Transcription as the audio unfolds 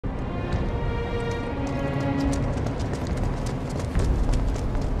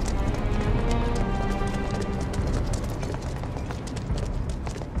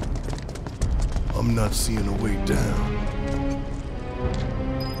I'm not seeing a way down.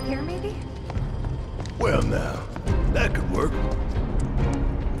 Here, maybe? Well now, that could work.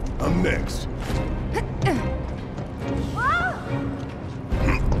 I'm next.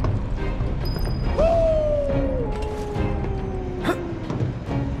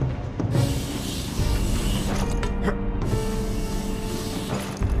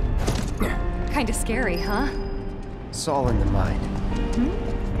 Kinda scary, huh? It's all in the mind.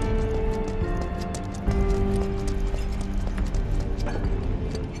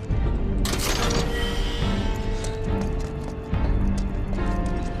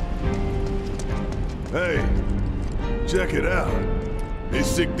 Hey, check it out. They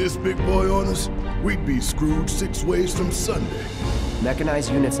sick this big boy on us, we'd be screwed 6 ways from Sunday.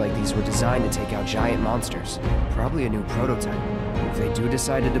 Mechanized units like these were designed to take out giant monsters. Probably a new prototype. If they do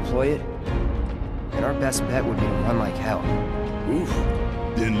decide to deploy it, then our best bet would be to run like hell. Oof.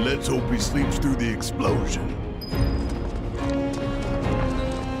 Then let's hope he sleeps through the explosion.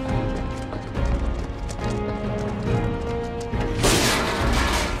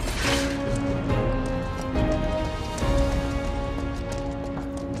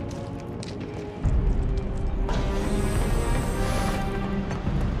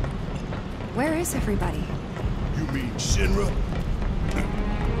 Where is everybody? You mean Shinra?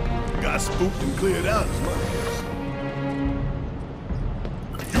 Got spooked and cleared out as my guess.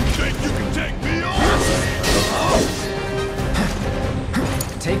 You think you can take me on?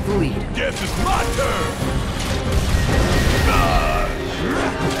 Take the lead. Guess it's my turn!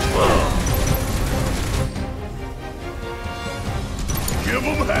 Give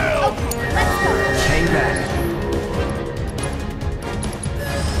them hell! Hang back.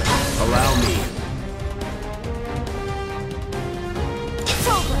 Allow me. It's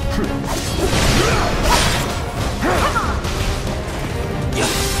over!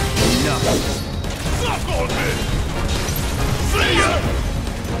 Enough. Suck on me! See ya!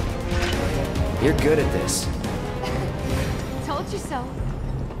 You're good at this. Told you so.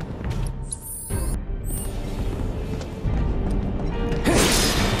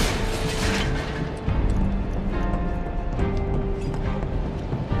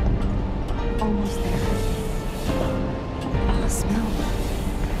 Almost there. Oh, smell.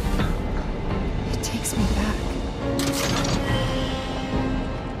 It takes me back.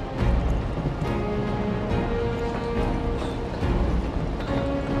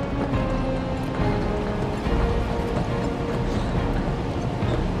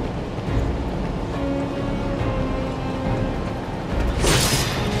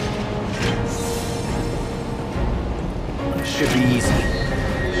 Should be easy.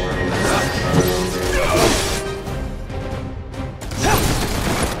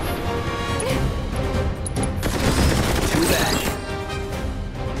 Too bad.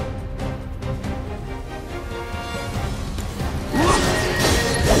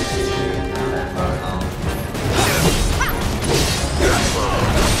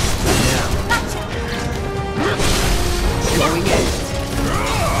 Going in.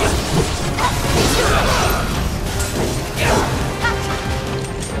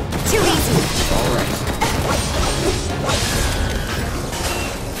 Too easy. All right.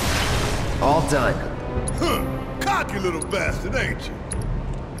 All done. Huh. Cocky little bastard, ain't you?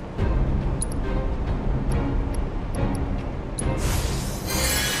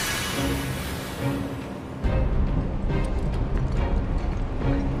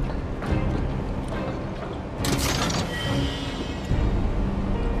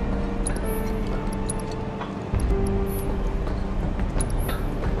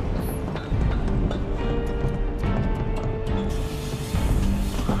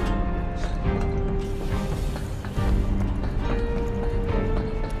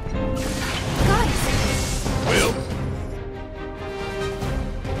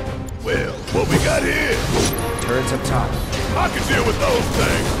 Well, what we got here? Turrets up top. I can deal with those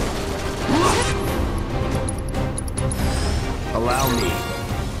things. Allow me.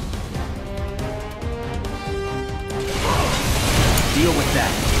 Deal with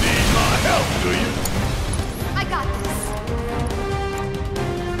that. Need my help, do you? I got this.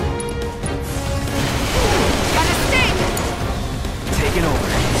 Gotta sting! Taking over.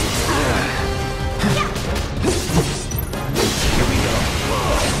 Here we go.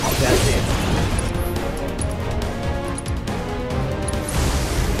 That's it.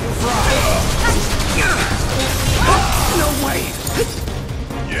 No way!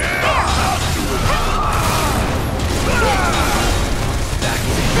 Yeah! I'll do it! Back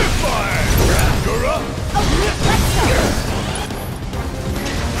in. Fire! You're up! Let's go!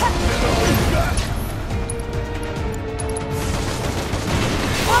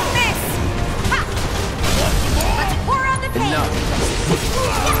 Won't miss! Ha!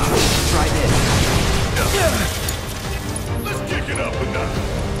 Try this. Let's kick it up a notch.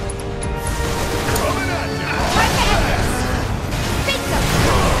 Coming at you. Bingo!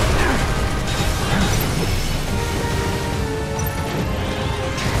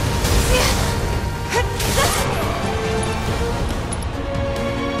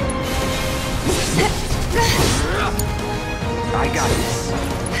 I got this.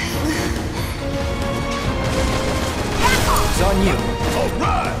 It's on you. All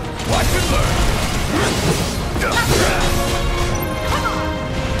right. Watch and learn. Come on!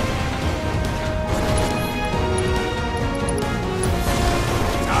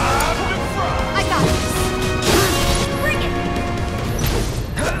 Time to fry. I got this. Bring it!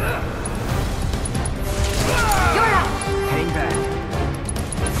 You're up! Hang back.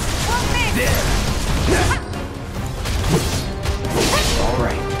 One thing! All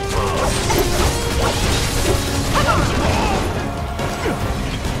right. Come on!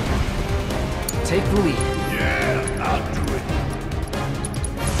 Take the lead. Yeah, I'll do it.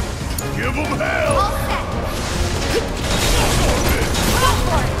 Give them hell. All set! Go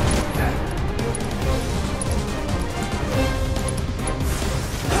for it!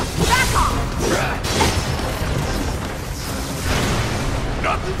 Back off!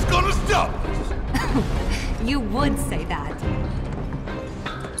 Nothing's gonna stop us. You would say that.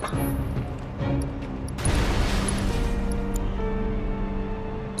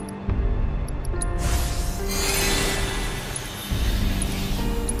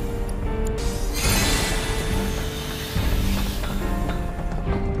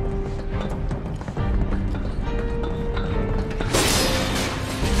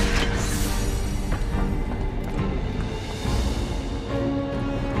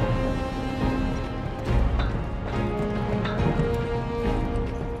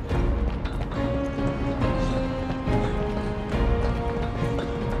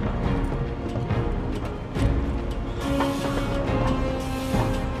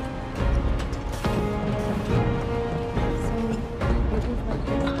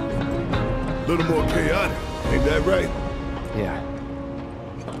 A little more chaotic, ain't that right? Yeah.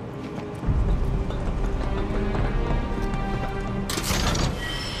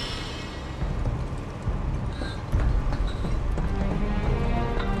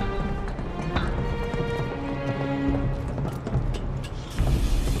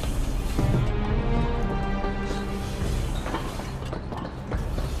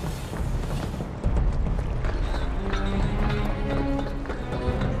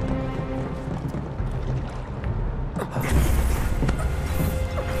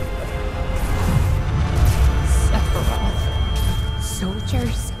 Sephiroth.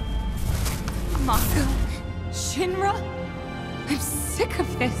 Soldiers. Mako. Shinra. I'm sick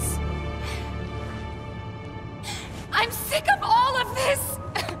of this. I'm sick of all of this!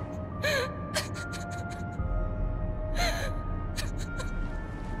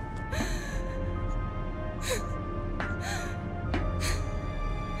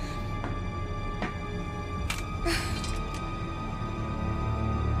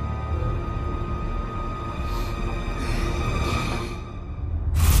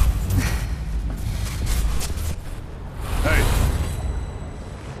 Hey,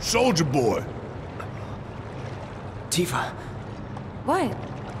 soldier boy. Tifa. What?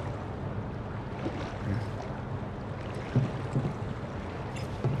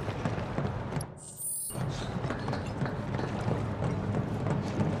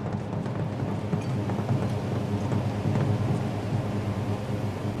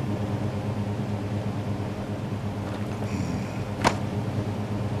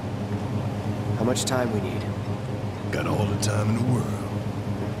 How much time we need? Got all the time in the world.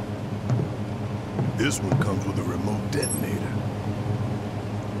 This one comes with a remote detonator.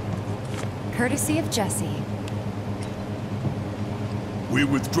 Courtesy of Jesse. We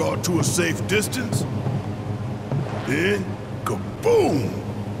withdraw to a safe distance. Then, kaboom!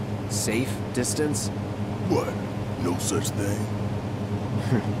 Safe distance? What? No such thing.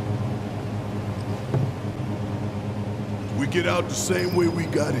 We get out the same way we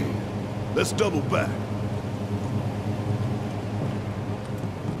got in. Let's double back.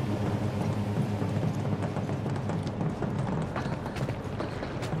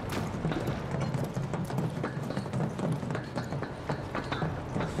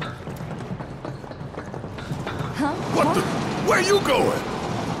 Huh? What the? Where you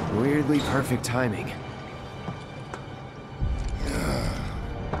going? Weirdly perfect timing.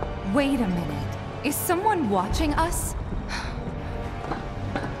 Wait a minute. Is someone watching us?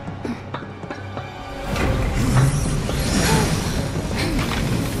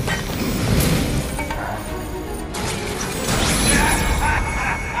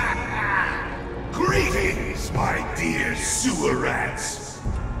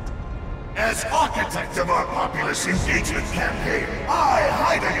 subject of our populist engagement campaign, I,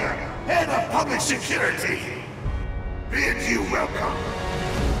 Heidegger, head of public security, bid you welcome.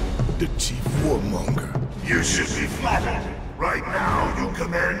 The chief warmonger. You should be flattered. Right now, you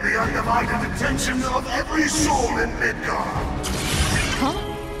command the undivided attention of every soul in Midgar. Huh?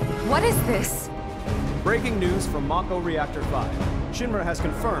 What is this? Breaking news from Mako Reactor 5. Shinra has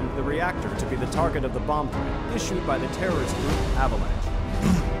confirmed the reactor to be the target of the bomb threat issued by the terrorist group Avalanche.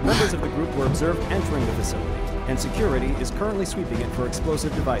 Members of the group were observed entering the facility, and security is currently sweeping it for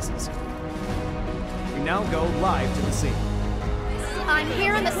explosive devices. We now go live to the scene. I'm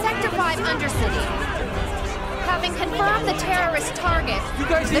here in the Sector 5 Undercity. Having confirmed the terrorist target, the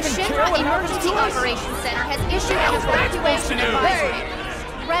Shinra Emergency Operations Center has issued an evacuation advisory.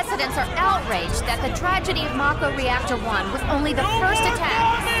 Residents are outraged that the tragedy of Mako Reactor 1 was only the first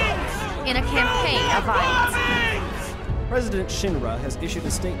attack in a campaign of violence. President Shinra has issued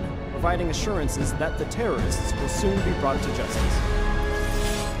a statement providing assurances that the terrorists will soon be brought to justice.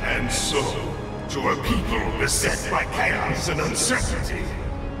 And so, to a people beset by chaos and uncertainty,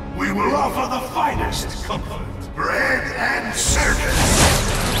 we will offer the finest comfort, bread and service.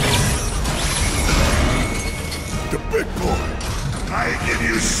 The big boy. I give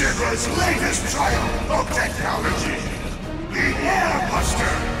you Shinra's latest triumph of technology. The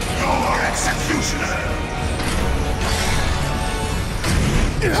AIRBUSTER, your executioner.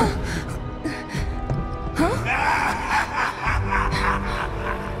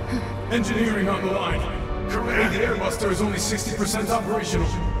 Engineering on the line. Currently, the AIRBUSTER is only 60% operational.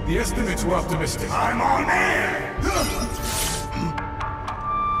 The estimates were optimistic. I'm on air!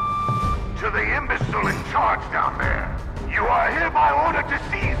 To the imbecile in charge down there, you are hereby ordered to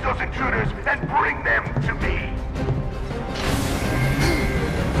seize those intruders and bring them to me.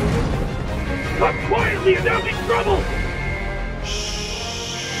 Stop quietly announcing trouble!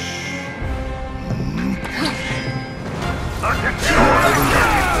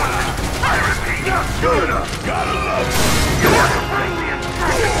 I repeat, not good enough. Gotta love it. You are to bring the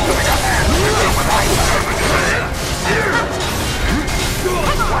instructions to the command center without service.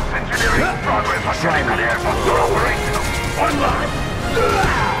 What's engineering progress on getting that AIRBUSTER operational? Online.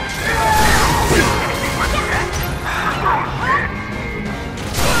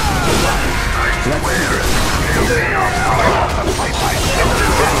 I swear it'll be our power off the pipeline.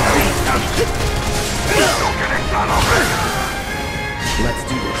 Don't get it done already. Let's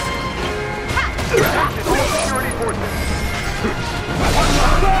do this. All security forces.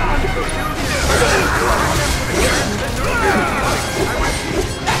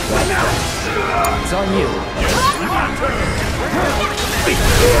 It's on you.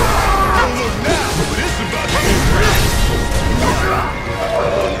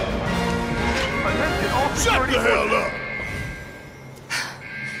 Shut the hell up!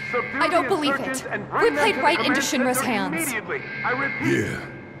 I don't believe it. We played right into Shinra's hands. Yeah,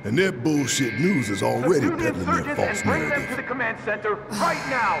 and their bullshit news is already peddling their false bring them to narrative. the command center right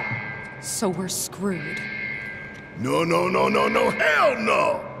now. So we're screwed. No, hell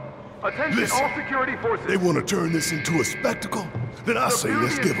no! Attention Listen, all security forces. they want to turn this into a spectacle? Then I say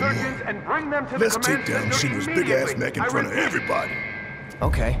let's give them one. And bring them to Let's the take command down center Shinra's big-ass immediately. neck in I front of repeat, everybody.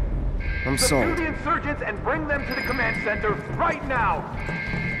 Okay. I'm Subdue sold. the insurgents and bring them to the command center right now.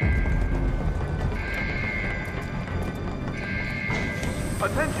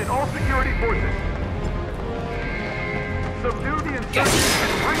 Attention all security forces. Subdue the insurgents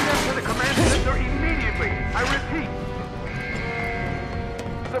and bring them to the command center immediately. I repeat.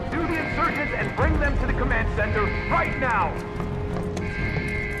 Subdue the insurgents and bring them to the command center right now.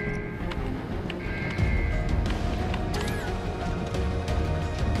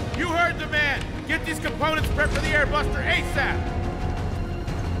 You heard the man! Get these components prepped for the AIRBUSTER ASAP!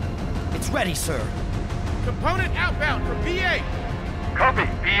 It's ready, sir. Component outbound for B8! Copy,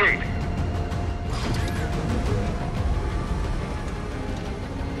 B8.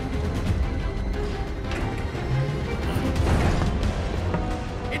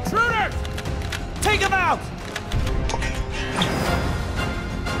 Intruders! Take him out!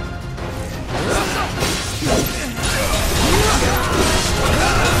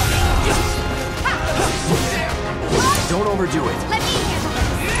 Don't overdo it. Let me handle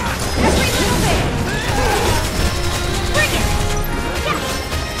this. Every little bit. Bring it. Yeah.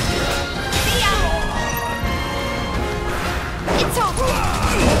 See ya. It's over.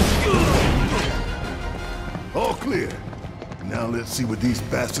 All clear. Now let's see what these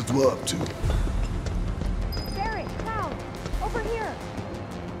bastards were up to. Barry, Cloud, over here.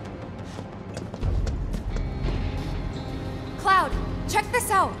 Cloud, check this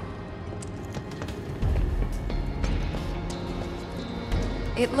out.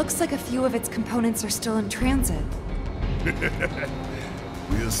 It looks like a few of its components are still in transit.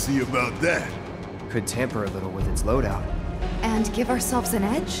 We'll see about that. Could tamper a little with its loadout. And give ourselves an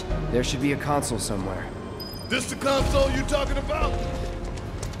edge? There should be a console somewhere. This the console you talking about?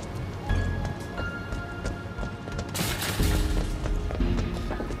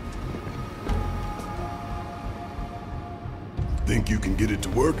 Think you can get it to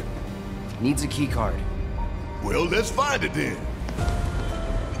work? Needs a keycard. Well, let's find it then.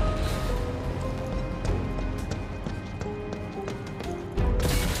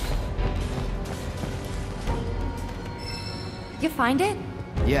 You find it?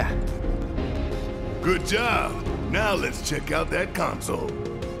 Yeah. Good job. Now let's check out that console.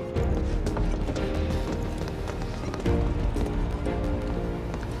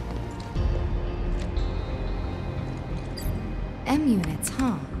 M units,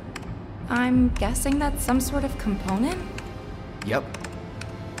 huh? I'm guessing that's some sort of component? Yep.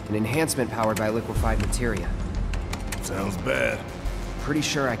 An enhancement powered by liquefied materia. Sounds bad. Pretty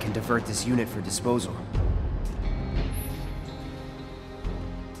sure I can divert this unit for disposal.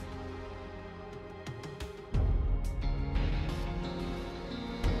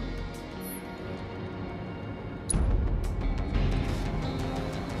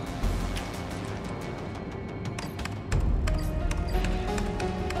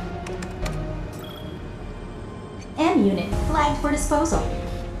 M unit flagged for disposal.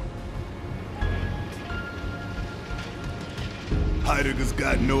 Heidegger's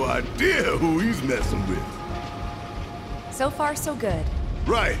got no idea who he's messing with. So far, so good.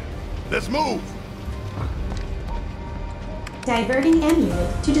 Right. Let's move. Diverting M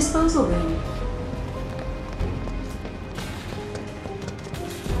unit to disposal room.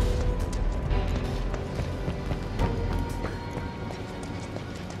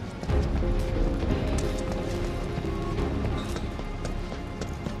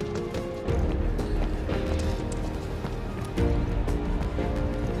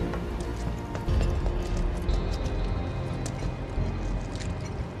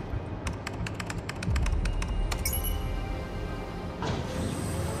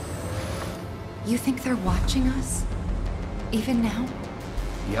 You think they're watching us? Even now?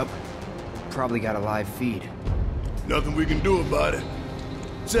 Yep. Probably got a live feed. Nothing we can do about it.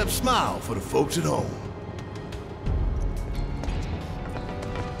 Except smile for the folks at home.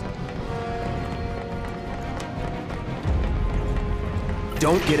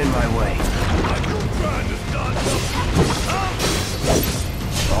 Don't get in my way. Are you trying to start something?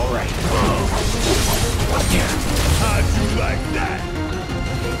 Huh? All right. How'd you like that?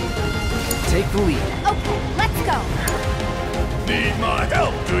 Take the lead. Okay, let's go. Need my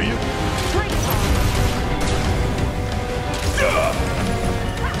help, do you?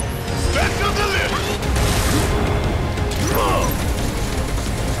 Special delivery!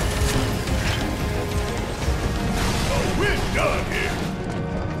 Oh, we're done here.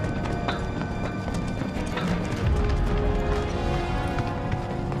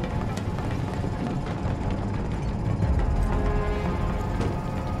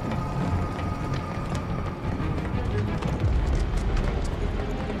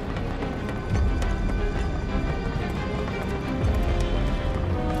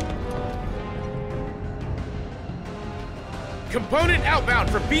 Component outbound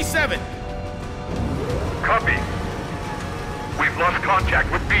for B7. Copy. We've lost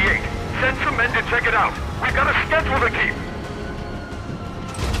contact with B8. Send some men to check it out. We've got a schedule to keep.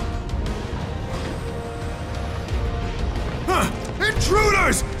 Huh!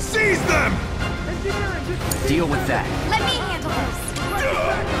 Intruders! Seize them! Deal with that. Let me handle this.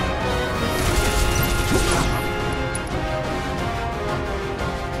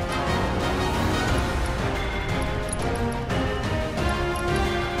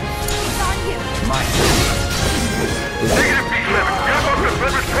 It's on you. My Negative B7. Get up to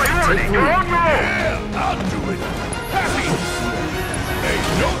service priority. Take You're me. on the roll. Yeah, I'll do it. Happy! Hey,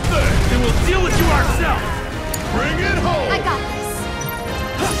 no thing! Then we'll deal with you ourselves. Bring it home! I got this.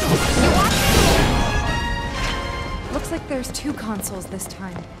 You want me? Looks like there's 2 consoles this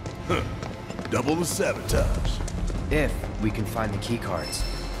time. Double the sabotage. If we can find the keycards.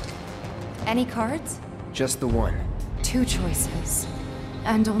 Any cards? Just the one. 2 choices.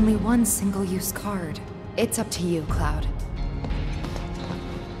 And only 1 single-use card. It's up to you, Cloud.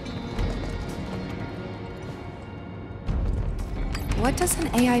 What does an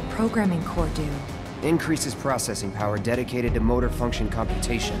AI programming core do? Increases processing power dedicated to motor function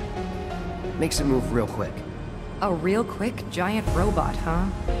computation. Makes it move real quick. A real quick giant robot, huh?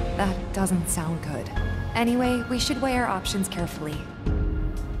 That doesn't sound good. Anyway, we should weigh our options carefully. Huh?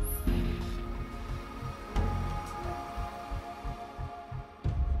 1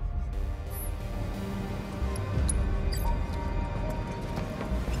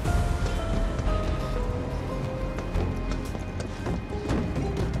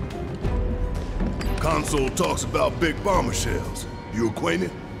 Console talks about big bomber shells. You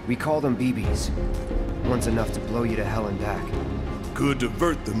acquainted? We call them BBs. One's enough to blow you to hell and back. Could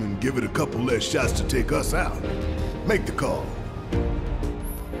divert them and give it a couple less shots to take us out. Make the call.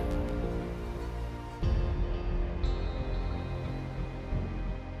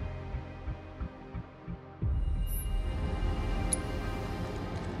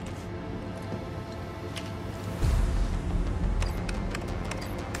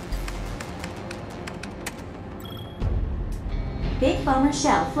 Big bomber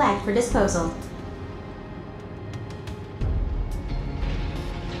shell flagged for disposal.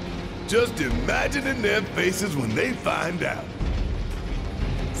 Just imagining their faces when they find out.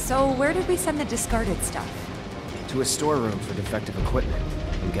 So where did we send the discarded stuff? To a storeroom for defective equipment,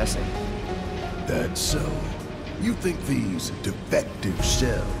 I'm guessing. That's so. You think these defective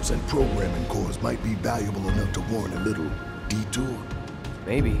shells and programming cores might be valuable enough to warrant a little detour?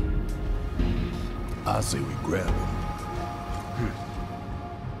 Maybe. I say we grab them.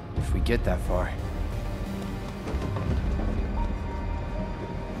 If we get that far.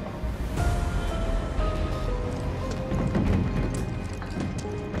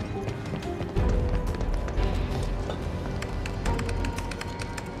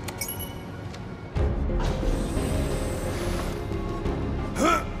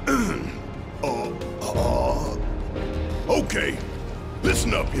 Okay,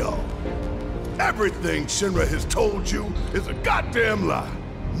 listen up, y'all. Everything Shinra has told you is a goddamn lie.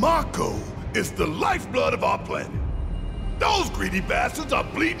 Mako is the lifeblood of our planet. Those greedy bastards are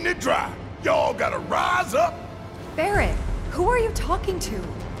bleeding it dry. Y'all gotta rise up. Barrett, who are you talking to?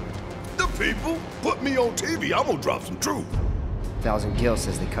 The people put me on TV. I'm gonna drop some truth. Thousand Gil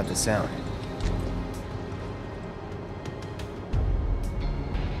says they cut the sound.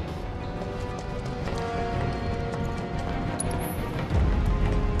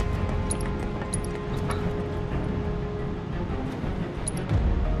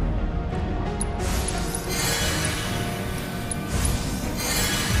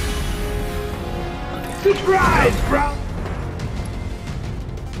 Surprise, bro!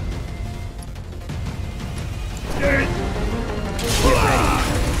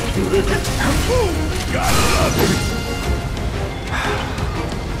 Gotta love it!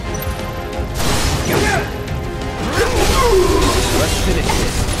 Let's finish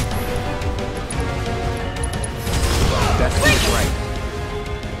this. That's right.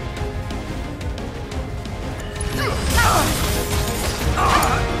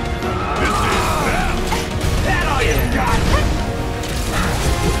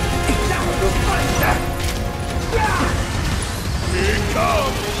 Here it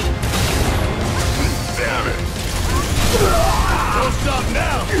comes! Damn it! Don't stop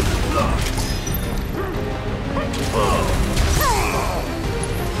now!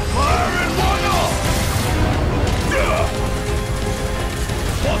 Fire in one off!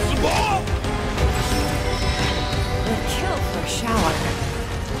 Want some more? We'll kill for a shower.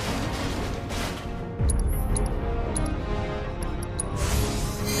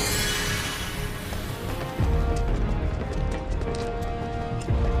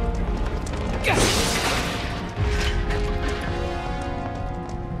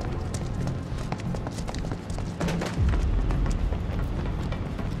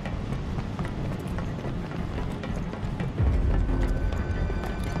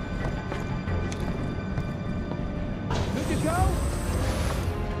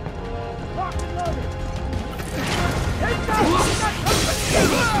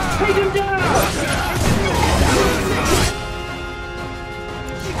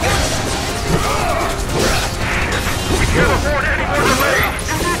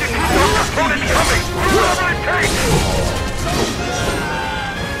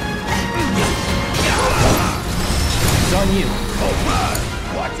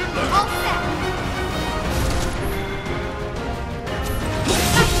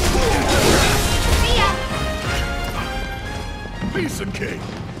 Piece of cake.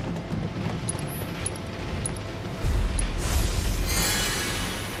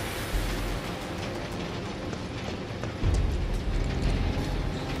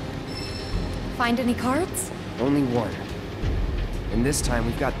 Find any cards? Only one. And this time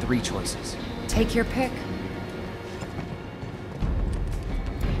we've got 3 choices. Take your pick.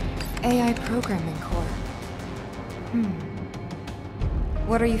 AI programming core.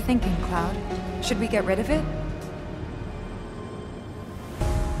 What are you thinking, Cloud? Should we get rid of it?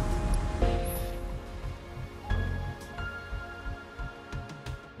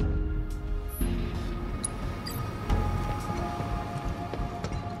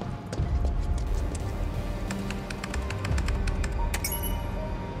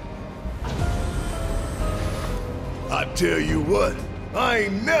 I tell you what, I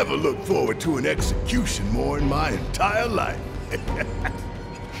ain't never looked forward to an execution more in my entire life.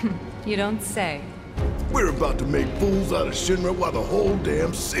 You don't say. We're about to make fools out of Shinra while the whole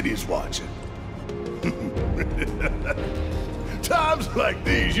damn city's watching. Times like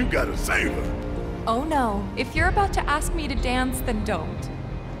these, you gotta savor. Oh no, if you're about to ask me to dance, then don't.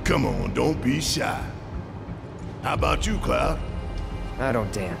 Come on, don't be shy. How about you, Cloud? I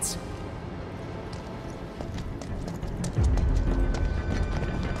don't dance.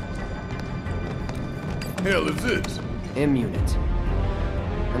 Hell is this? M-Unit.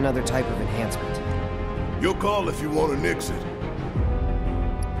 Another type of enhancement. Your call if you want to nix it.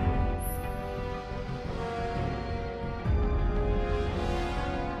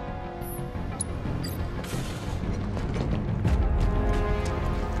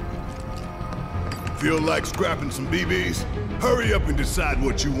 Feel like scrapping some BBs? Hurry up and decide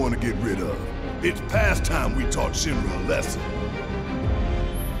what you want to get rid of. It's past time we taught Shinra a lesson.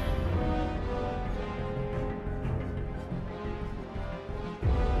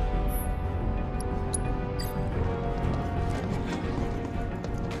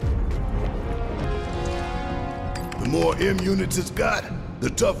 The more M units it's got, the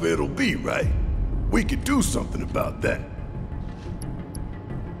tougher it'll be, right? We could do something about that.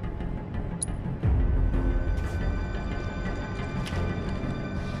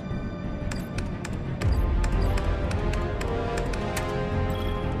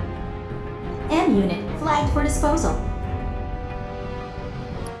 M-Unit flagged for disposal.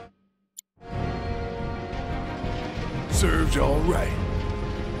 Serves you all right.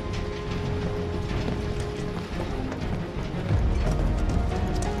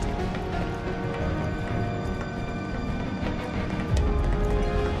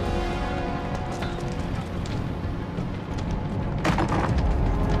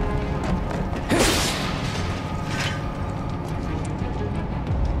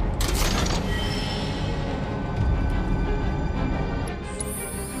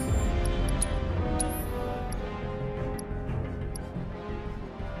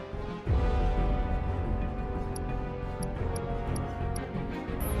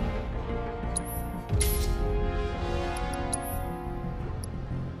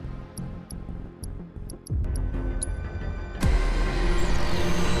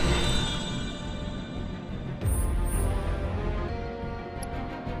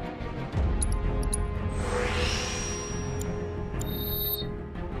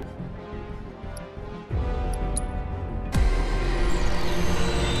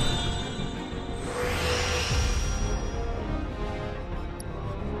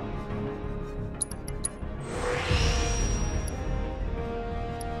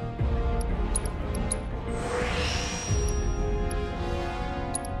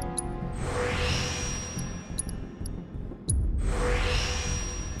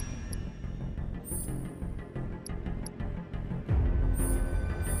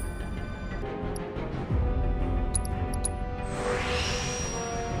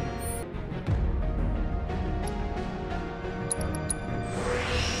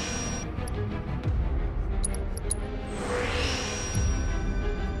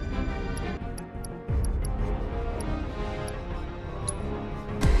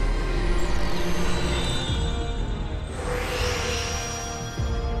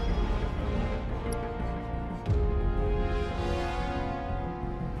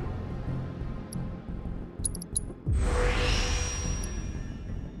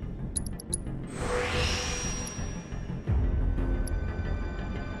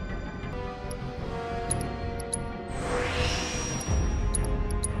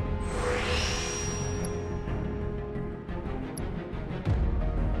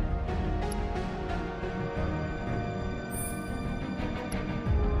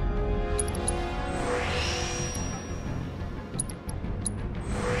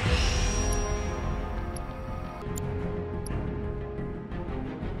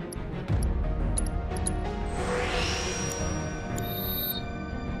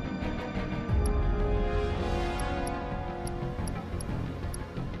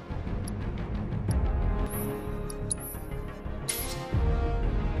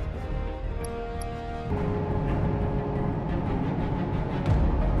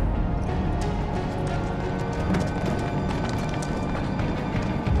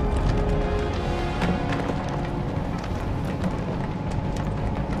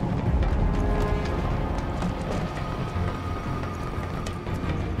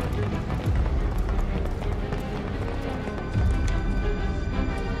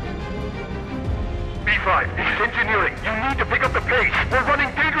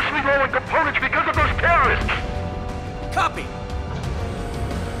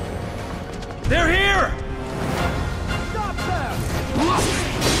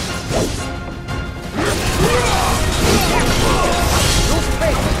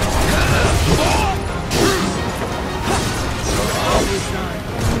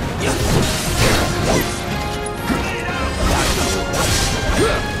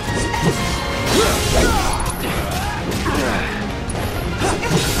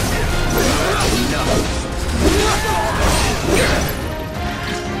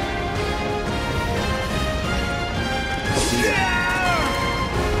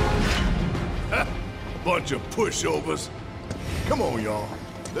 pushovers. Come on, y'all.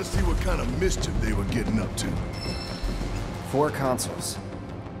 Let's see what kind of mischief they were getting up to. 4 consoles.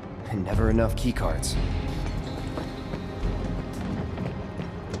 And never enough keycards.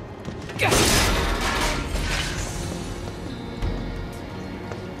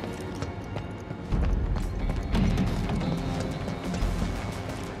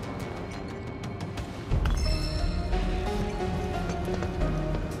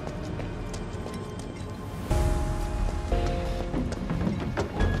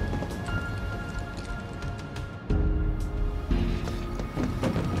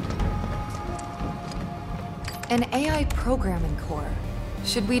 An AI programming core.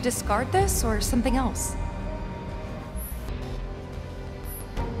 Should we discard this or something else?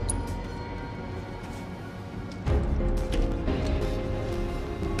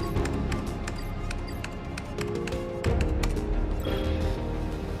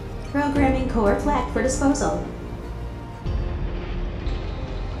 Programming core flagged for disposal.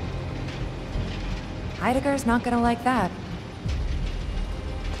 Heidegger's not gonna like that.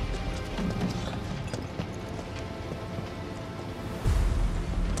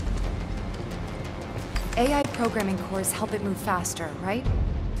 AI programming cores help it move faster, right?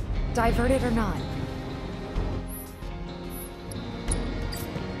 Divert it or not.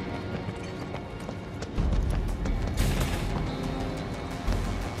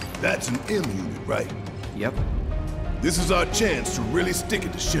 That's an M unit, right? Yep. This is our chance to really stick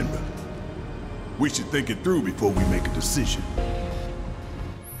it to Shinra. We should think it through before we make a decision.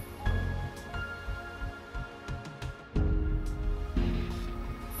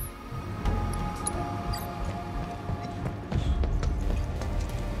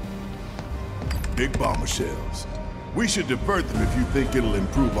 Big bomber shells. We should divert them if you think it'll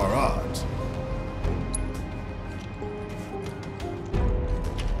improve our odds.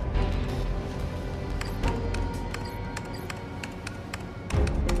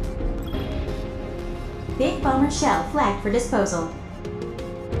 Big bomber shell flagged for disposal.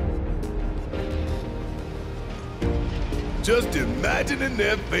 Just imagining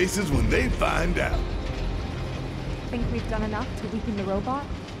their faces when they find out. Think we've done enough to weaken the robot?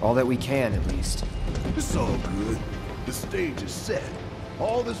 All that we can, at least. It's all good. The stage is set.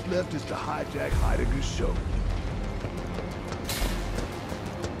 All that's left is to hijack Heidegger's show.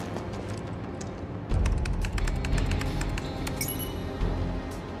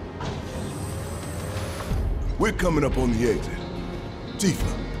 We're coming up on the exit.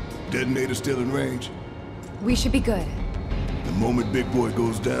 Tifa, detonator still in range? We should be good. The moment Big Boy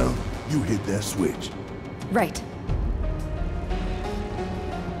goes down, you hit that switch. Right.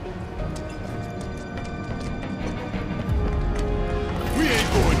 We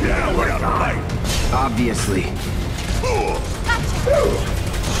ain't going down without a fight. Obviously.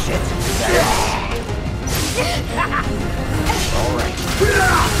 Shit. All right.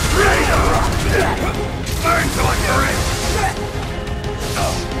 Burn till you're in.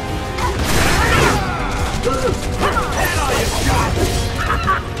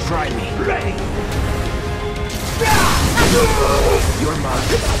 Try me. Ready. You're mine.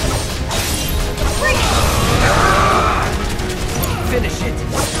 Finish it.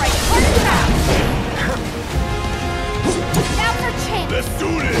 Right, hard and fast. Now's our chance. Let's do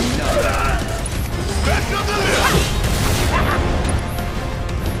this. Back up the list.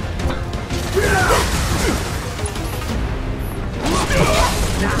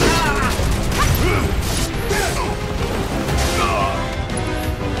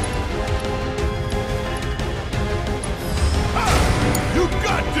 You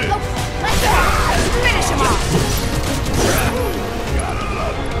got this. Let's finish him off. Gotta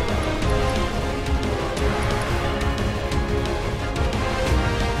love it.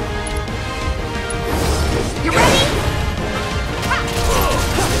 You ready?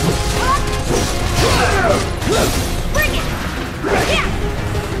 Bring it! Yeah!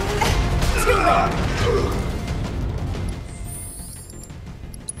 Too late!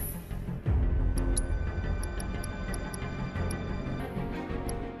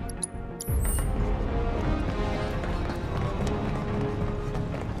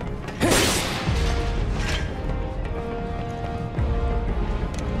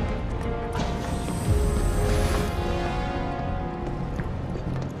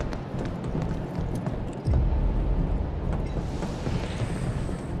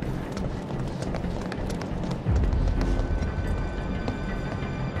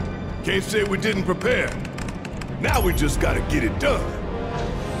 Can't say we didn't prepare. Now we just gotta get it done.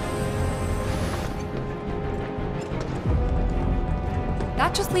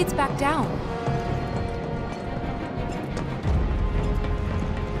 That just leads back down.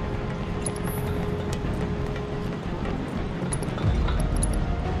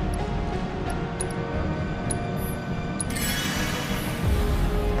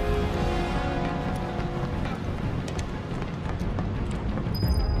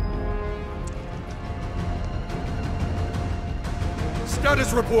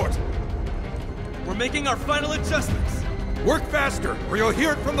 Status report! We're making our final adjustments. Work faster, or you'll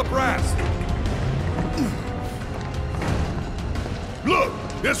hear it from the brass! Look!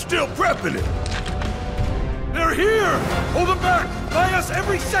 They're still prepping it! They're here! Hold them back! Buy us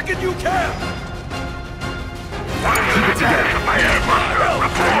every second you can! Keep it together. AIRBUSTER,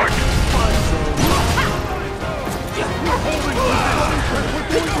 report!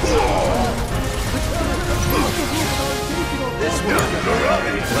 This one.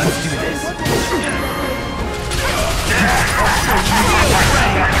 Let's do this. Let's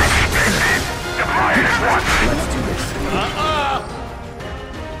do this.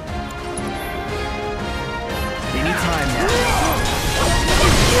 Anytime now.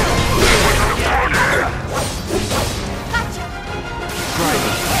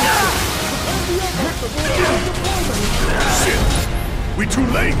 Shit! We too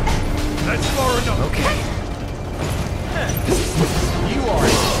late! That's far enough. Okay. You are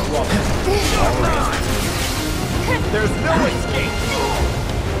in trouble. There's no escape.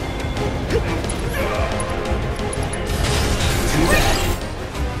 Do that.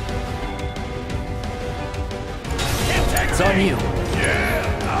 It's on you.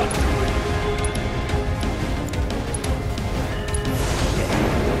 Yeah, I'll do it.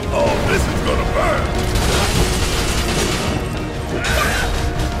 Oh, this is gonna burn!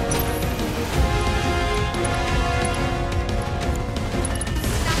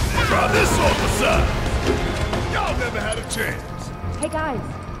 Try this on the side. Y'all never had a chance. Hey guys.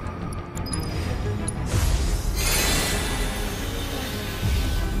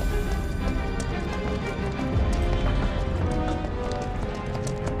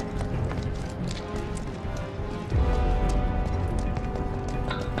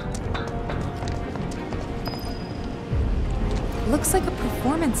 Looks like a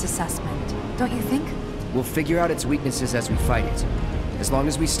performance assessment, don't you think? We'll figure out its weaknesses as we fight it. As long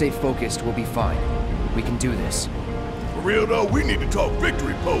as we stay focused, we'll be fine. We can do this. For real though, we need to talk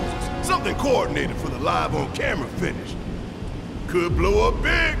victory poses. Something coordinated for the live on camera finish. Could blow up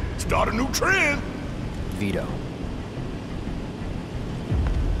big, start a new trend. Veto.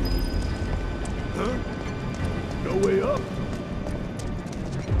 Huh? No way up.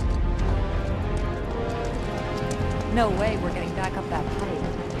 No way we're getting back up that pipe.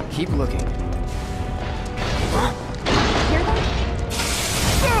 Keep looking. Hear that?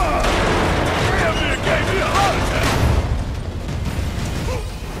 Damn near gave me a heart attack.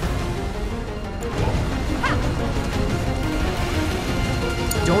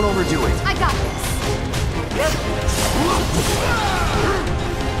 Don't overdo it. I got this.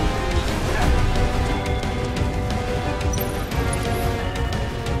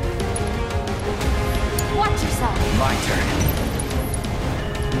 Watch yourself. My turn.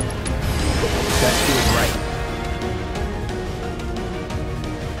 That's doing right.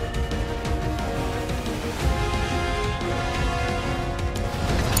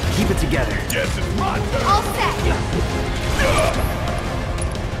 Keep it together. Yes, it's my turn. All set.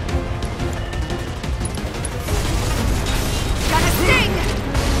 Got a sting.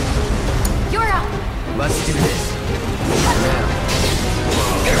 You're up. Let's do this. Now.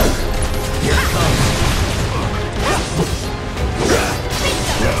 Here it comes.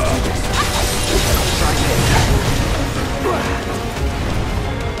 Try this.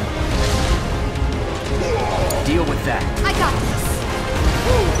 Deal with that. I got this.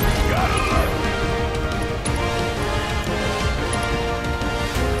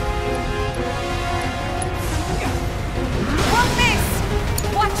 Won't miss.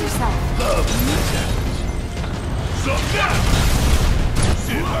 Watch yourself. Love new challenge. So now,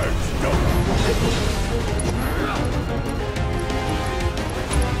 shit hurts, don't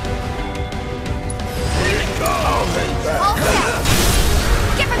Here it comes. All set.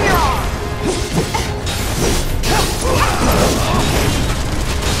 Give him your all.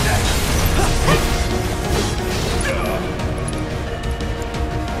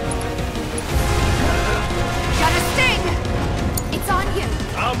 Got a sting. It's on you.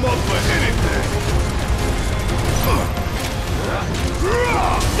 I'm up for anything.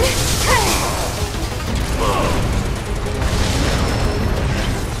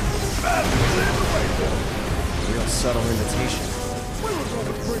 Real subtle invitation. We were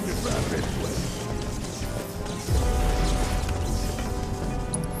gonna bring it back anyway.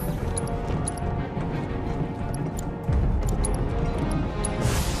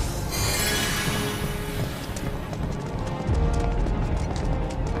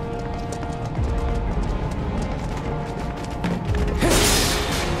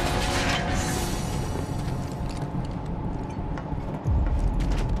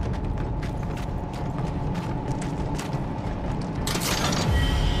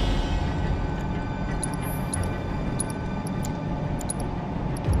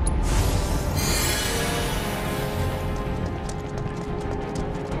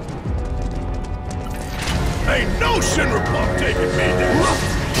 no Shinra pump taking me down!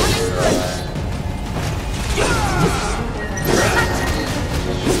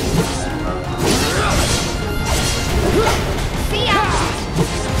 See ya!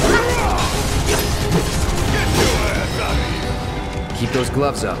 Get your ass out of here! Keep those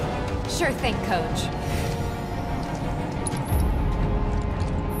gloves up. Sure thing, Coach.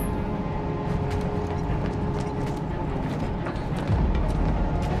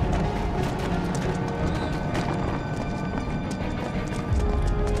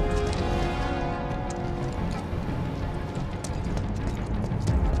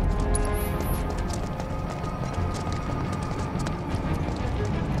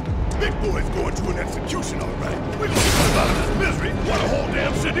 Big boy's going to an execution, all right. We're gonna get out of this misery while the whole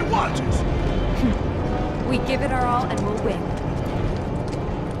damn city watches. We give it our all and we'll win.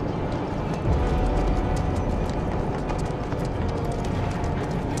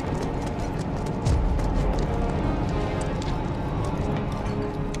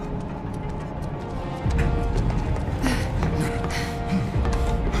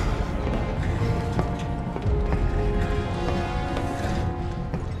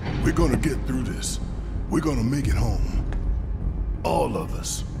 We're gonna get through this. We're gonna make it home. All of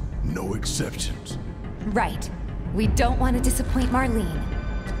us. No exceptions. Right. We don't want to disappoint Marlene.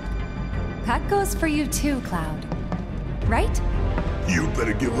 That goes for you too, Cloud. Right? You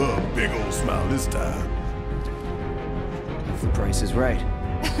better give her a big old smile this time. If the price is right.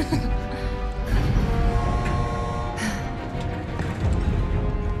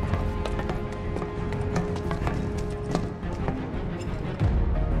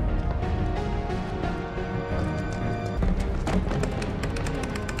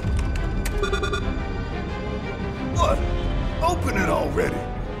 What? Open it already.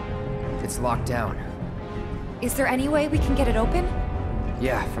 It's locked down. Is there any way we can get it open?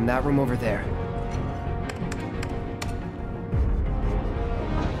 Yeah, from that room over there.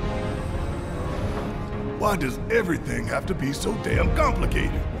 Why does everything have to be so damn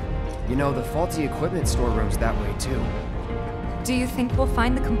complicated? You know, the faulty equipment storeroom's that way too. Do you think we'll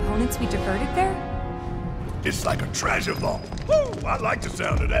find the components we diverted there? It's like a treasure vault. Woo! I like the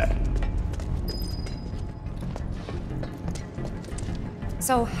sound of that.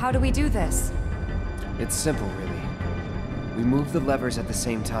 So how do we do this? It's simple, really. We move the levers at the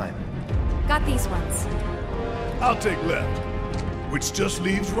same time. Got these ones. I'll take left, which just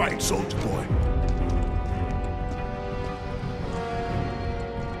leaves right, soldier boy.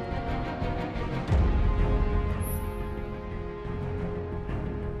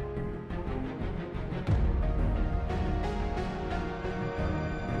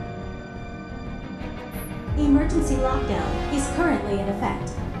 Emergency lockdown is currently in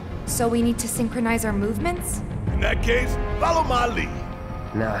effect. So we need to synchronize our movements? In that case, follow my lead.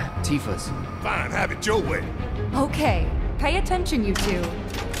 Nah, Tifa's. Fine, have it your way. Okay, pay attention, you two.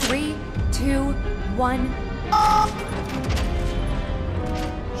 3, 2, 1.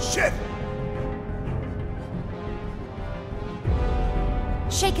 Shit!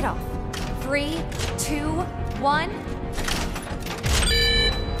 Shake it off. 3, 2, 1.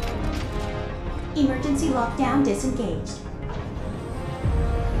 Emergency lockdown disengaged.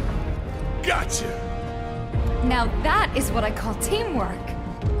 Gotcha! Now that is what I call teamwork.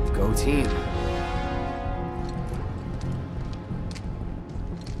 Go team.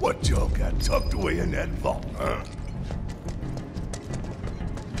 What y'all got tucked away in that vault, huh?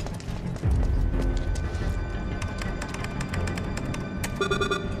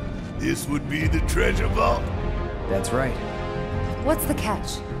 This would be the treasure vault? That's right. What's the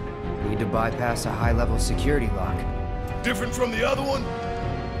catch? Need to bypass a high-level security lock. Different from the other one?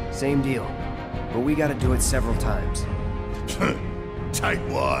 Same deal. But we gotta do it several times.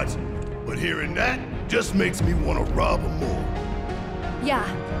 Tightwads. But hearing that just makes me want to rob him more. Yeah,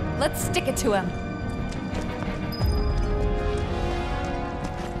 let's stick it to him.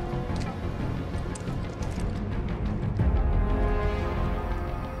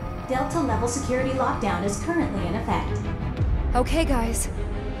 Delta level security lockdown is currently in effect. Okay, guys.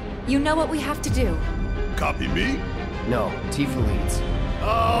 You know what we have to do. Copy me? No, Tifa leads.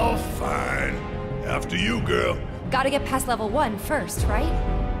 Oh, fine. After you, girl. Gotta get past level 1 first, right?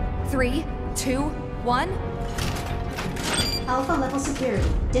 3, 2, 1. Alpha level security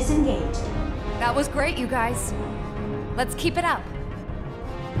disengaged. That was great, you guys. Let's keep it up.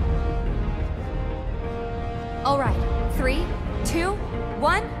 All right, 3, 2,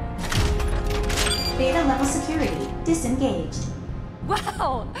 1. Beta level security disengaged.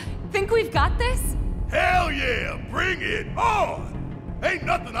 Wow! Think we've got this? Hell yeah! Bring it on! Ain't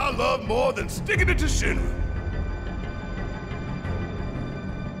nothing I love more than sticking it to Shinra.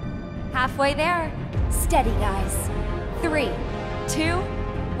 Halfway there. Steady, guys. 3, 2,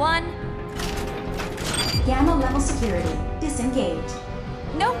 1. Gamma level security. Disengaged.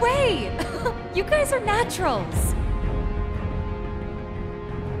 No way! You guys are naturals!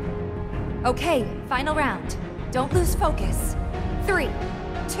 Okay, final round. Don't lose focus. 3,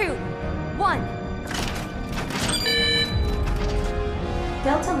 2, 1.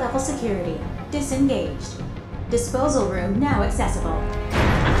 Delta level security. Disengaged. Disposal room now accessible.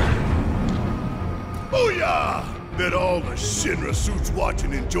 Booyah! Bet all the Shinra suits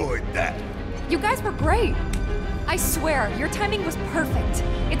watching enjoyed that. You guys were great. I swear, your timing was perfect.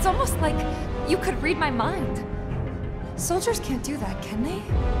 It's almost like you could read my mind. Soldiers can't do that, can they?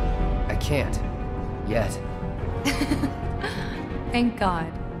 I can't. Yet. Thank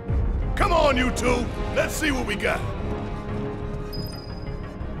God. Come on, you two! Let's see what we got.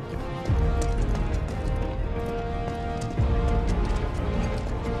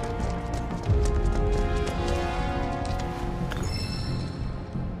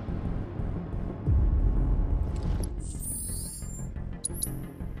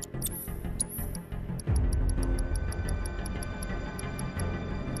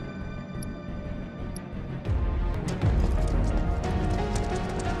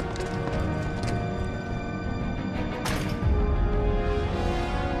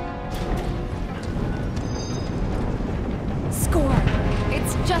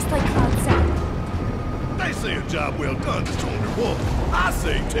 Just like Cloud said. They say a job well done is on reward. I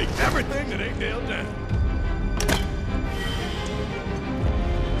say take everything that ain't nailed down.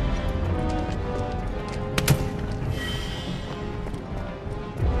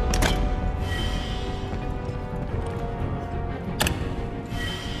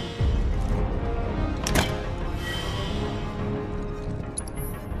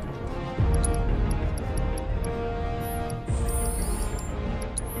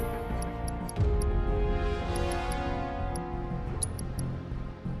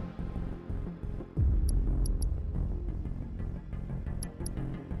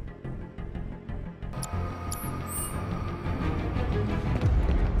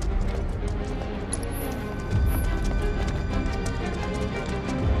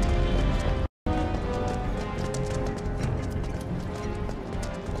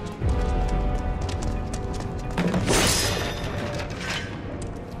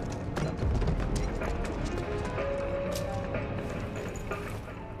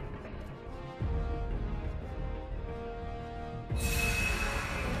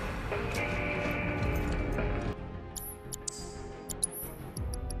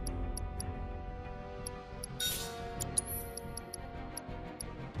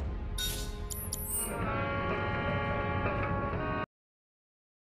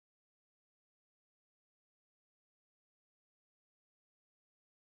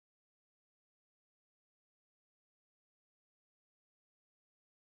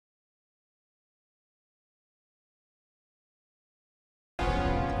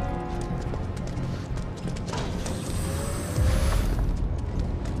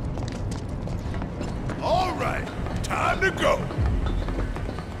 Time to go.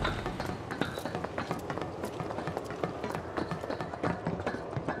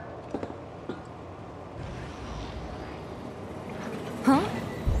 Huh?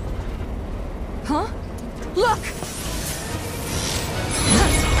 Huh? Look!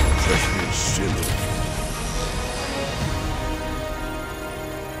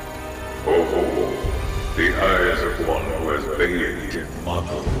 Oh, the eyes of one who has bathed in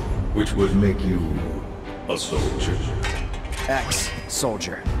Mako, which would make you a soldier.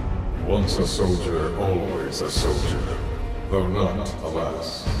 Ex-soldier. Once a soldier, always a soldier. Though not,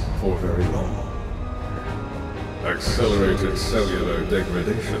 alas, for very long. Accelerated cellular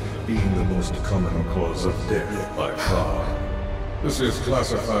degradation being the most common cause of death by far. This is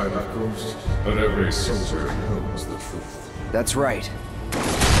classified, of course, but every soldier knows the truth. That's right.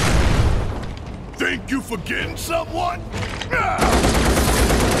 Think you forgetting someone?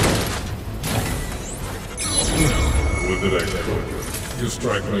 Would that I could. You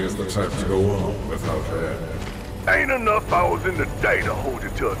strike me as the type to go on without end. Ain't enough hours in the day to hold you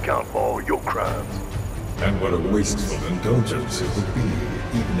to account for all your crimes. And what a wasteful indulgence it would be,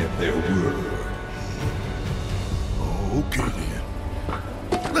 even if there were. Okay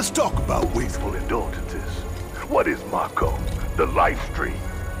then. Let's talk about wasteful indulgences. What is Mako? The life stream.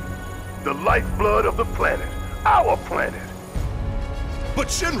 The lifeblood of the planet. Our planet. But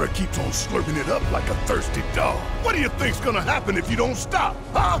Shinra keeps on slurping it up like a thirsty dog. What do you think's gonna happen if you don't stop,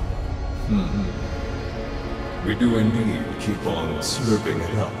 huh? We do indeed keep on slurping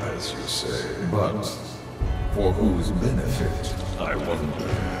it up, as you say, but for whose benefit, I wonder.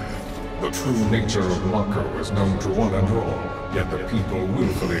 The true nature of Mako is known to one and all, yet the people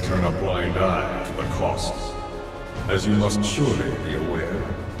willfully turn a blind eye to the costs. As you must surely be aware.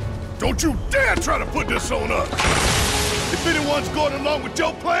 Don't you dare try to put this on us! If anyone's going along with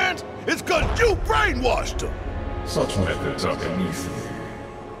your plans, it's 'cause you brainwashed them! Such methods are beneath me.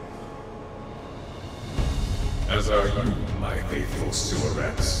 As are you, my faithful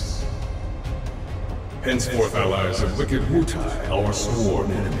Suarettes. Henceforth allies of wicked Wutai, our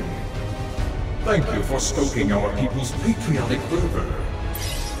sworn enemy. Thank you for stoking our people's patriotic fervor.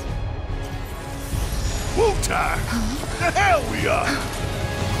 Wutai! The hell we are!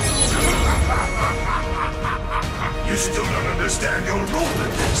 You still don't understand your role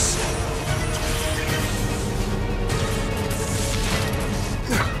in this!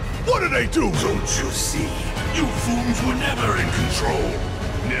 What do they do? Don't you see? You fools were never in control.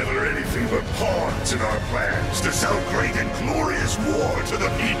 Never anything but pawns in our plans to sell great and glorious war to the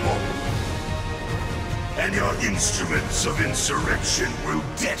people. And your instruments of insurrection will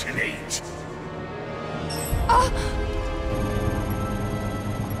detonate.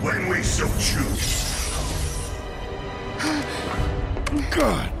 When we so choose.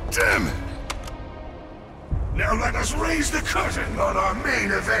 God damn it! Now let us raise the curtain on our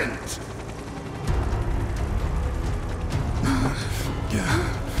main event.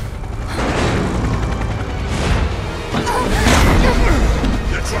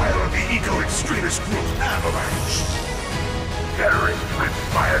 The trial of the eco-extremist group Avalanche. Terrorists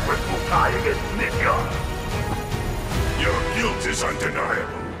conspired with Wutai against Midgar. Your guilt is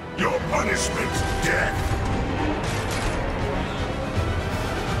undeniable. Your punishment, death.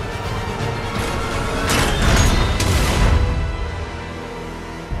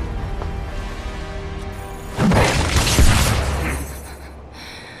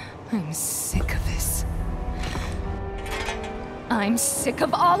 I'm sick of this. I'm sick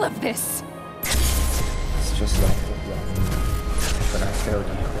of all of this! It's just like but I failed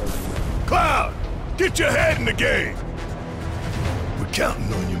you. Cloud! Get your head in the game! We're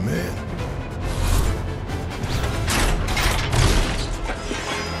counting on you, man.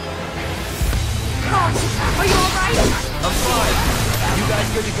 Are you alright? I'm fine. You guys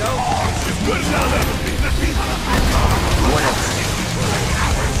good to go? As good as I'll ever be. What else?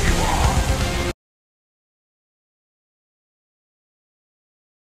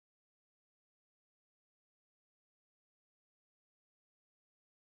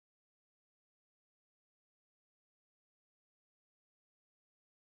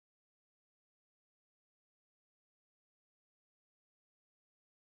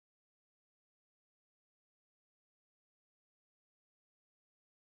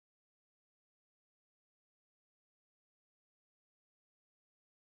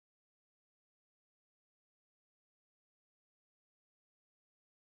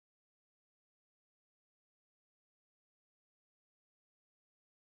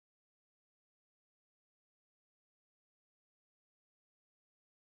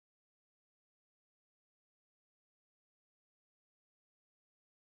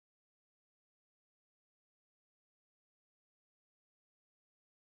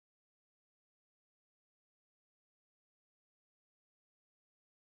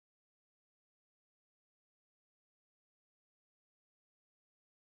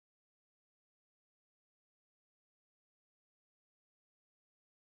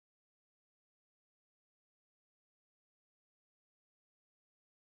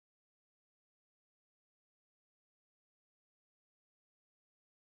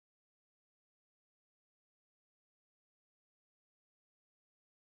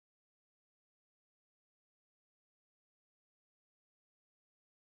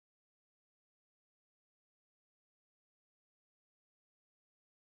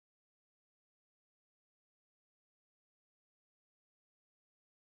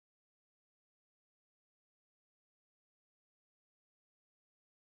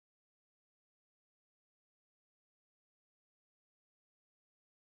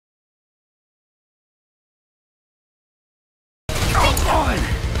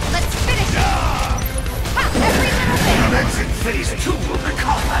 Let's finish it! Every little thing! Commencing phase 2 of the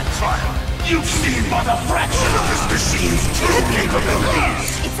combat trial. You've seen but a fraction of this machine's true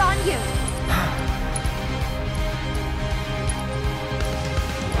capabilities. It's on you.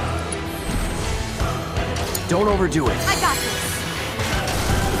 Don't overdo it. I got this.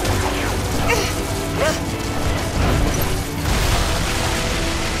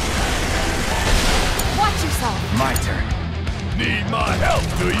 Watch yourself. My turn. Need my help,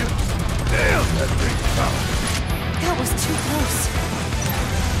 do you? Damn, that thing's tough. That was too close.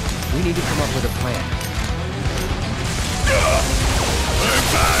 We need to come up with a plan.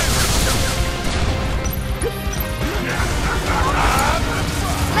 Time!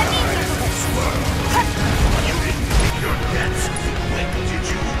 Let me handle this. You didn't pick your debts quick, did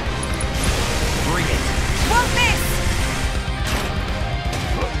you? Bring it. Want this?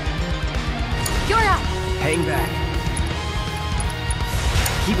 You're up. Hang back.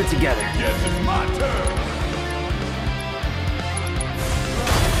 Keep it together. Yes, it's my turn.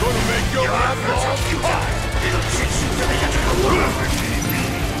 Gonna make your eyeball pop. It'll chase you to the edge of the world.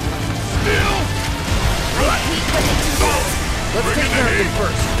 Still. I hate when they do that. Let's take care of him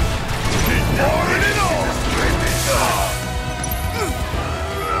first. Keep pouring it on.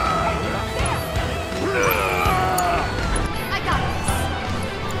 I got this.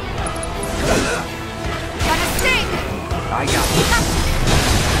 Gotta sting. I got this.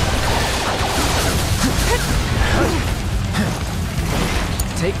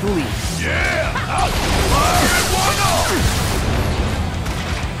 Take the lead. Yeah! I'll fire it one off!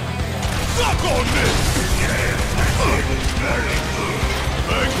 Suck on this! Yeah! Very good!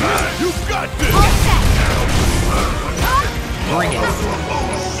 Hey, you got this! All set. Bring it.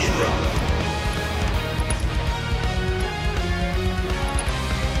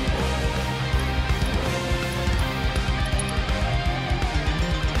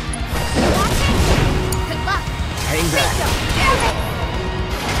 Good luck. Hang back.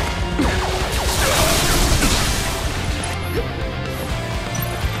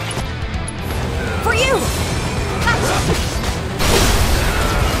 For you!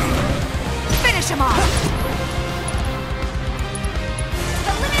 Finish him off! To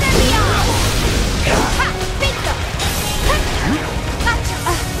the limit and beyond! Ha! Beat them! Gotcha!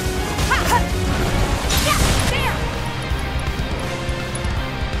 Yeah! There!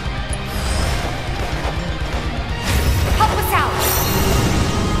 Help us out!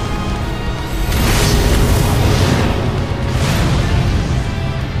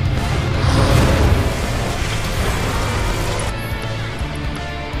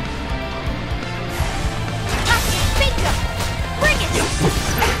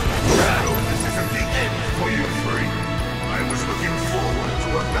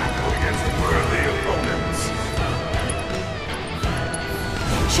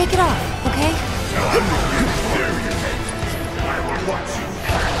 Shake it off, okay?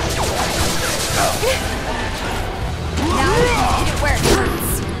 Now hit it where it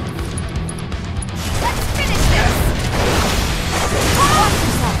hurts. Let's finish this! Watch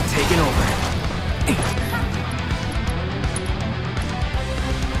yourself! Taking over.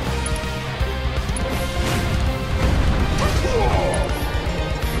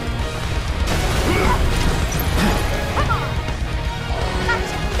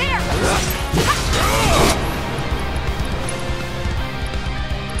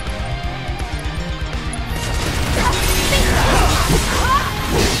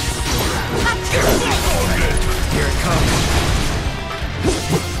 Here it comes.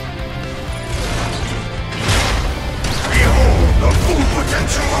 Behold the full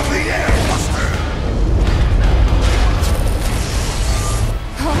potential of the AIRBUSTER!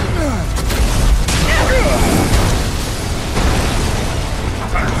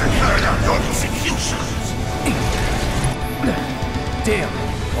 Time to carry out your executions! Damn,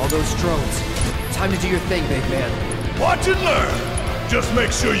 all those drones. Time to do your thing, big man. Watch and learn! Just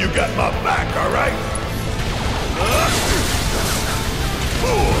make sure you got my back, alright?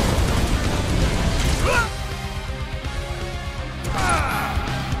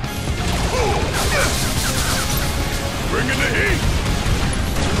 Bringing the heat!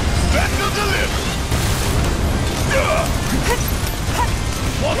 Back to the lift!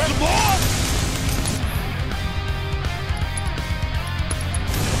 Want some more?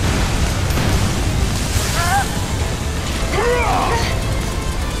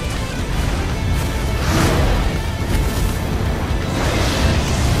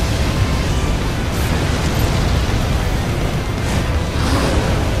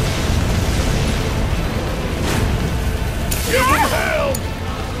 Give him hell!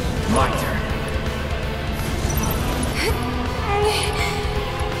 My turn.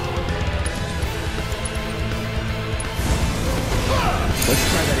 Let's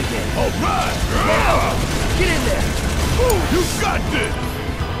try that again. All right! Get in there! Ooh, you got this!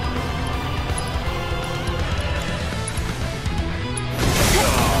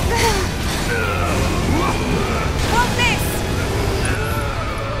 Want this!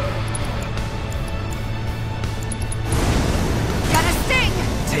 Gotta sting!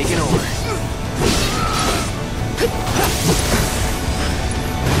 Taking over.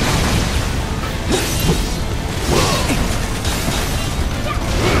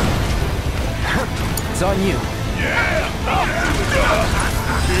 It's on you. Yeah!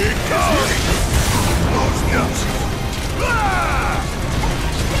 Here it comes!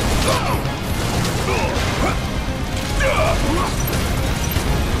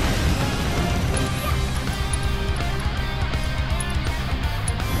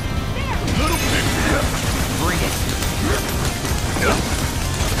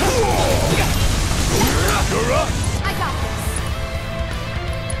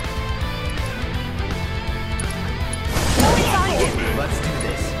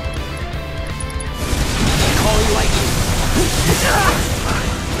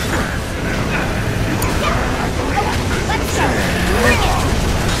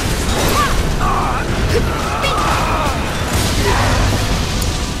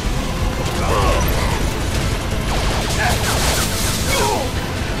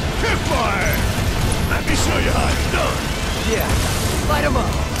 Yeah, light him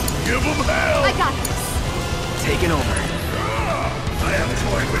up. Give him hell! I got this. Taking over. I have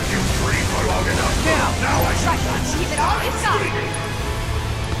toyed with you three for long enough. Now I Right, give it all you've got.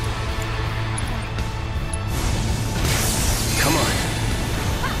 Come on.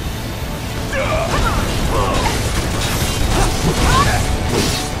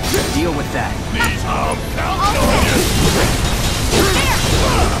 Deal with that. I'm counting on you!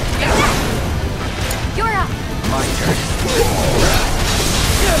 There! You're up. My turn.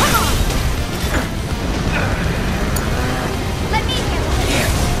 Come on! Let me handle it.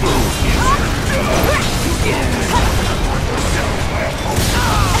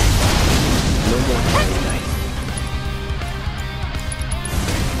 No more fun tonight.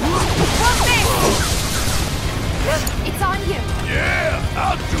 It's on you. Yeah,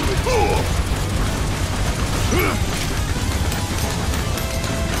 I'll do it.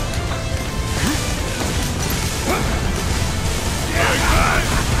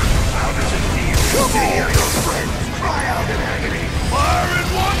 How does it feel to hear your friends cry out in agony? Fire in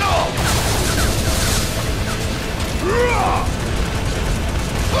one off!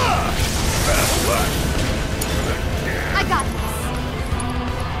 I got this.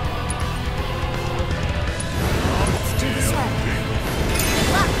 Let's do this right. Good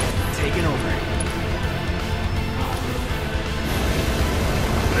luck. Taking over.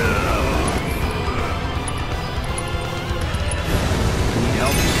 Need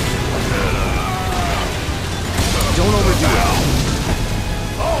help? Don't overdo it.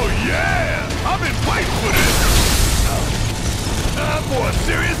 Oh yeah! I've been fighting for this! Time for a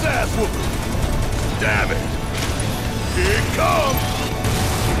serious ass whooping! Damn it! Here it comes!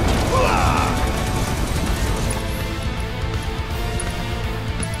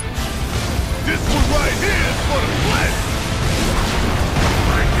 This one right here is for the flesh!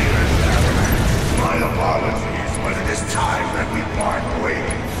 My dearest Avalanche, my apologies, but it is time that we part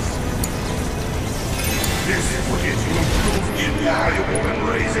ways. This footage will prove invaluable in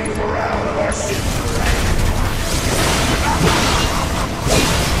raising morale of our Shinra.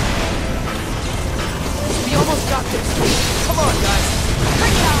 We almost got this. Come on, guys.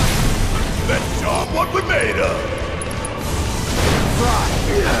 Bring it on. Let's show 'em what we're made of! Fry.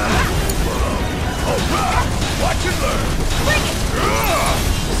 Alright! Watch and learn! Bring it.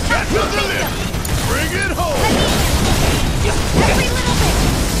 Get to the limit! Bring it home! Every little bit.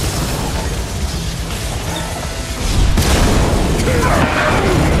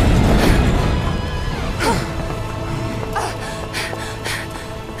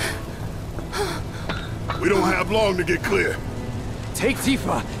 We don't have long to get clear. Take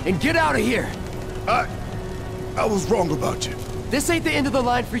Tifa and get out of here. I was wrong about you. This ain't the end of the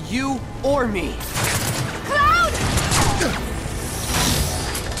line for you or me. Cloud!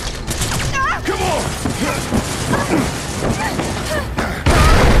 Come on!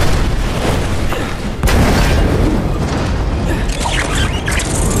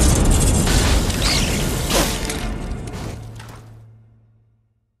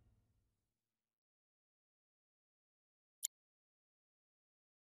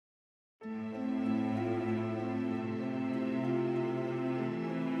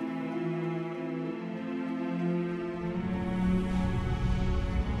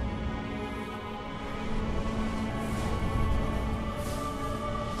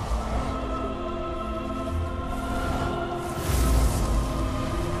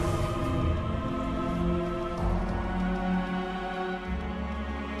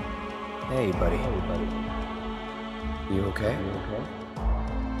 Hey, buddy. You okay?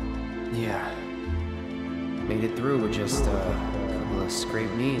 Yeah. Made it through with just a couple of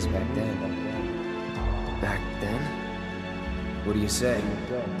scraped knees back then. Back then? What do you say?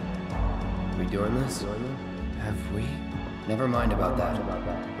 We doing this? Have we? Never mind about that.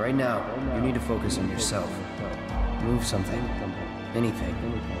 Right now, you need to focus on yourself. Move something. Anything.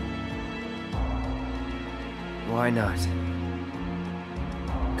 Why not?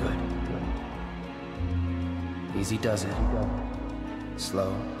 Good. Easy does it.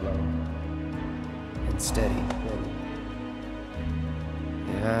 Slow. And steady.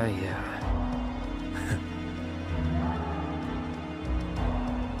 Yeah.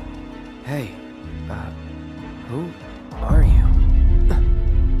 Hey, who are you?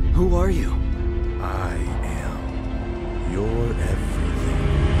 Who are you? I am your everything.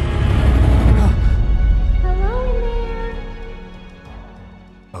 Hello there.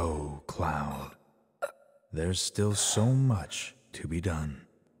 Oh, Cloud. There's still so much to be done.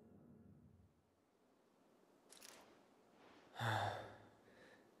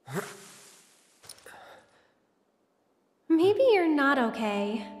 Maybe you're not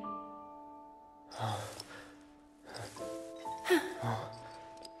okay.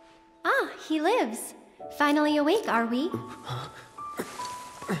 he lives. Finally awake, are we?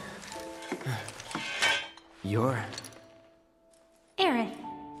 You're... Aerith.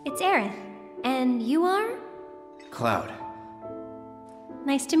 It's Aerith. And you are? Cloud.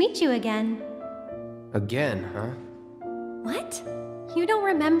 Nice to meet you again. Again, huh? What? You don't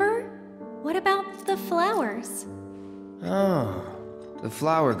remember? What about the flowers? Oh, the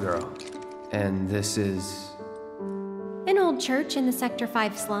flower girl. And this is... An old church in the Sector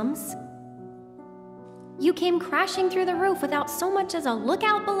 5 slums. You came crashing through the roof without so much as a look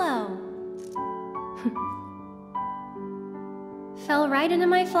out below. Fell right into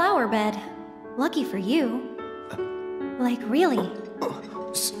my flower bed. Lucky for you. Like, really.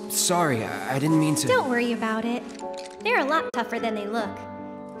 Sorry, I didn't mean to... Don't worry about it. They're a lot tougher than they look.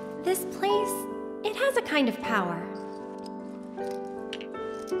 This place, it has a kind of power.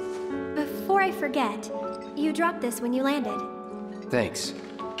 Before I forget, you dropped this when you landed. Thanks.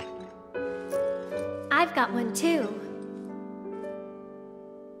 I've got one too.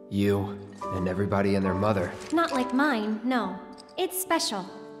 You and everybody and their mother. Not like mine, no. It's special.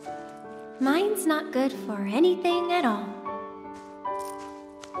 Mine's not good for anything at all.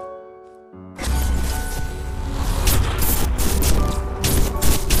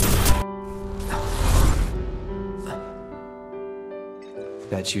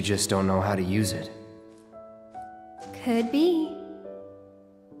 Bet you just don't know how to use it. Could be.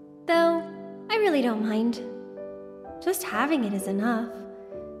 Though, I really don't mind. Just having it is enough.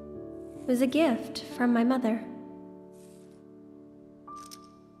 It was a gift from my mother.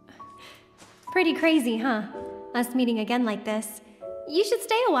 Pretty crazy, huh? Us meeting again like this. You should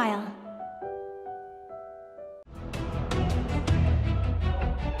stay a while.